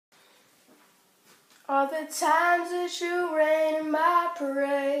All the times that you rain in my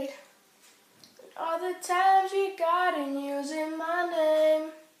parade, all the times you got in using my name.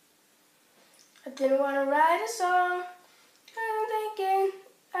 I didn't want to write a song, 'cause I'm thinking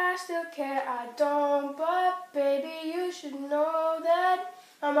I still care, I don't. But baby, you should know that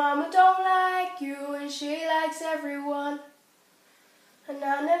my mama don't like you and she likes everyone. And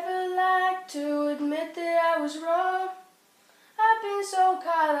I never like to admit that I was wrong. I've been so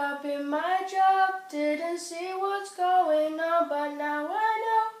caught up in my job, didn't see what's going on, but now I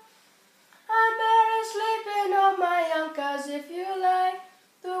know I'm better sleeping on my own. 'Cause if you like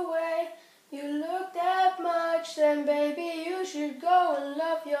the way you look that much, then baby you should go and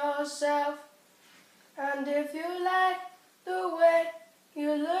love yourself. And if you like the way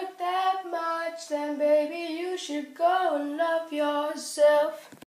you look that much, then baby you should go and love yourself.